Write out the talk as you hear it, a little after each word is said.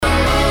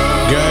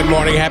Good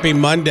morning. Happy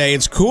Monday.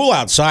 It's cool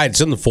outside.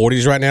 It's in the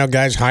 40s right now,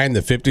 guys. High in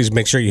the 50s.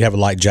 Make sure you have a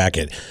light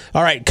jacket.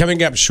 All right,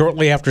 coming up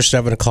shortly after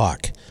 7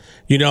 o'clock.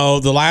 You know,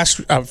 the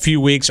last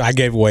few weeks, I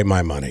gave away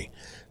my money.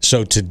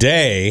 So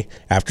today,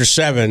 after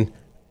 7,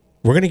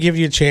 we're going to give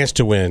you a chance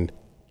to win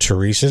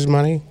Teresa's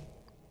money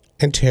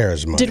and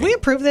Tara's money. Did we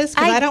approve this?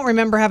 Because I don't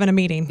remember having a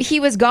meeting. He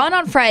was gone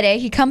on Friday.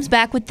 He comes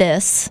back with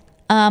this.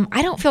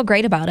 I don't feel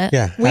great about it.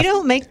 Yeah. We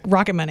don't make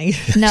rocket money.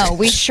 No,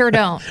 we sure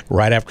don't.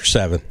 Right after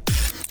 7.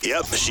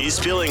 Yep, she's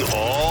spilling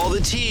all the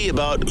tea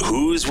about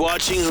who's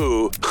watching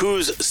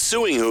who's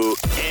suing who,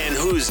 and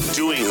who's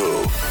doing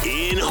who.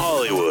 In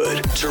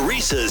Hollywood,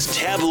 Teresa's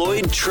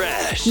tabloid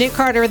trash. Nick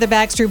Carter of the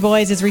Backstreet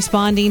Boys is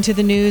responding to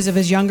the news of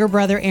his younger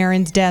brother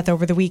Aaron's death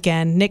over the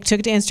weekend. Nick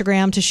took to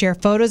Instagram to share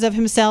photos of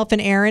himself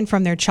and Aaron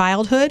from their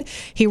childhood.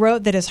 He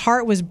wrote that his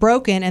heart was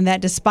broken and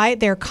that despite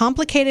their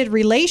complicated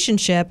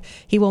relationship,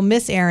 he will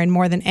miss Aaron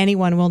more than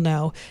anyone will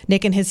know.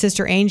 Nick and his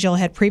sister Angel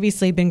had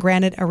previously been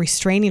granted a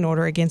restraining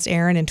order against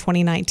Aaron in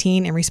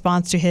 2019 in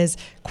response to his,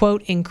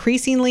 quote,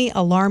 increasingly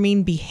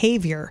alarming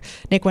behavior.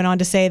 Nick went on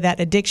to say that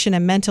addiction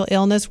and mental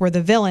illness were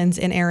the villains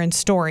in Aaron's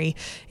story.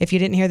 If you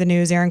didn't hear the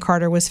news, Aaron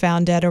Carter was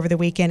found dead over the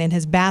weekend in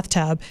his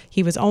bathtub.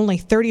 He was only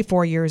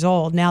 34 years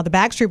old. Now, the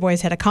Backstreet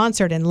Boys had a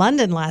concert in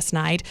London last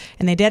night,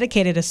 and they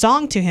dedicated a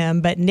song to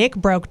him, but Nick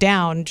broke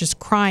down, just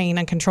crying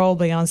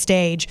uncontrollably on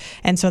stage,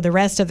 and so the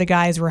rest of the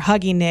guys were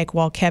hugging Nick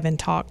while Kevin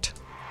talked.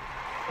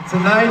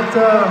 Tonight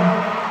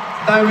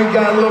we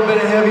got a little bit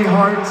of heavy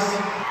hearts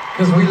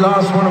because we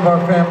lost one of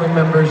our family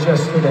members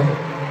yesterday.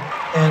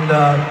 And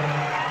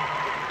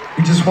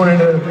we just wanted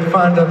to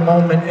find a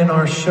moment in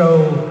our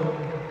show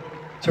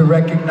to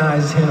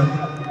recognize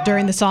him.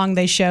 During the song,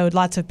 they showed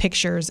lots of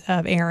pictures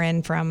of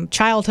Aaron from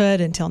childhood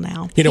until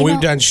now. You know,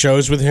 we've done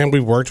shows with him.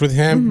 We've worked with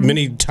him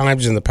many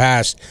times in the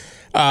past.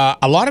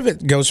 A lot of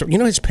it goes,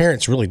 his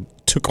parents really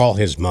took all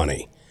his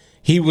money.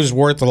 He was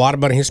worth a lot of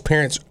money. His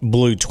parents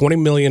blew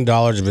 $20 million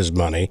of his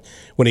money.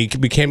 When he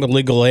became of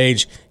legal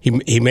age,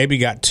 he maybe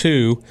got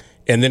 2,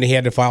 and then he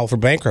had to file for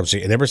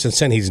bankruptcy. And ever since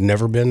then, he's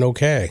never been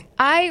okay.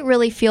 I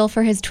really feel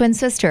for his twin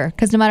sister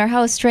because no matter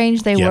how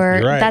estranged they were,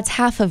 you're right. That's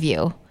half of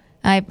you.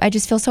 I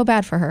just feel so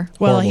bad for her.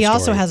 Well, Horrible he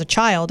also story. has a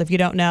child, if you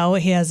don't know.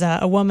 He has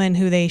a woman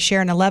who they share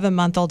an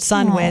 11-month-old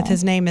son with.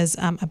 His name is,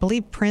 I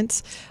believe,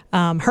 Prince.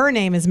 Her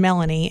name is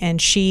Melanie,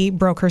 and she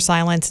broke her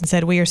silence and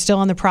said, "We are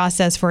still in the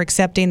process for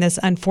accepting this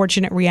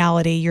unfortunate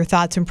reality. Your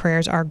thoughts and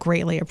prayers are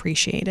greatly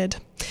appreciated."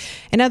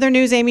 In other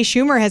news, Amy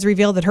Schumer has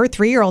revealed that her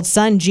 3-year-old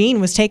son, Gene,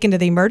 was taken to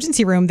the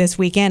emergency room this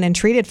weekend and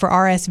treated for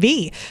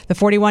RSV. The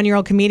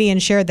 41-year-old comedian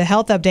shared the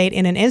health update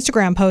in an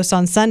Instagram post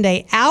on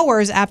Sunday,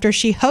 hours after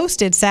she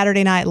hosted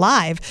Saturday Night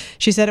Live.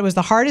 She said it was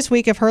the hardest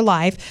week of her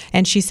life,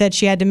 and she said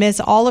she had to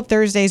miss all of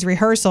Thursday's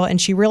rehearsal, and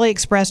she really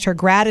expressed her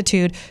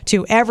gratitude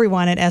to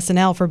everyone at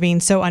SNL for being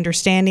so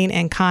understanding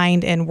and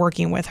kind and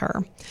working with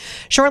her.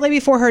 Shortly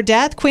before her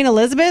death, Queen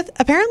Elizabeth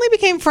apparently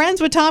became friends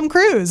with Tom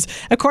Cruise.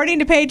 According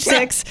to Page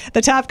Six,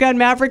 the Top Gun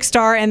Maverick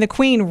star and the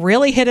Queen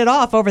really hit it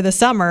off over the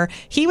summer.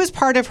 He was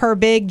part of her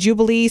big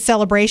Jubilee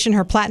celebration,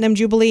 her Platinum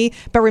Jubilee,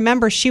 but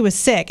remember, she was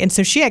sick, and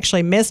so she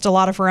actually missed a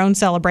lot of her own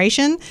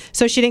celebration,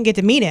 so she didn't get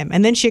to meet him.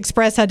 And then she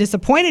expressed how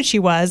disappointed she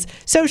was,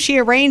 so she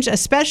arranged a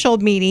special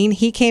meeting.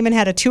 He came and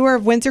had a tour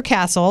of Windsor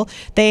Castle.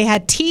 They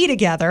had tea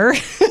together.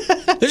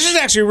 This is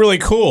actually really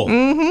cool.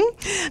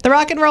 The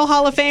Rock and Roll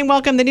Hall of Fame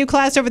welcomed the new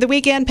class over the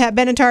weekend. Pat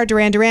Benatar,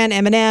 Duran Duran,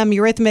 Eminem,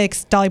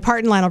 Eurythmics, Dolly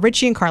Parton, Lionel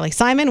Richie, and Carly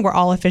Simon were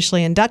all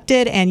officially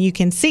inducted, and you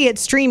can see it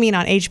streaming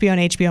on HBO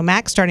and HBO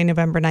Max starting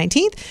November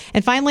 19th.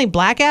 And finally,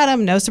 Black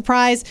Adam, no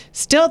surprise,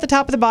 still at the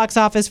top of the box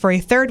office for a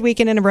 3rd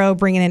weekend in a row,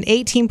 bringing in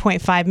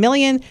 $18.5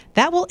 million.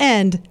 That will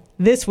end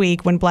this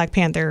week when Black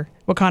Panther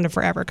Wakanda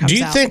Forever comes out.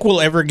 Do you think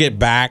we'll ever get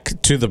back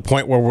to the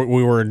point where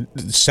we were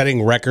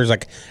setting records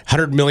like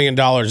 $100 million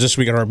this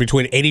weekend or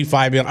between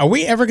 $85 million? Are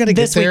we ever going to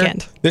get there?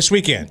 Weekend. This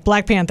weekend.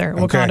 Black Panther,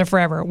 Wakanda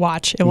Forever.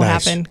 Watch. It will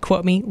happen.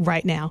 Quote me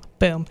right now.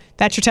 Boom.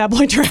 That's your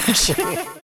tabloid trash.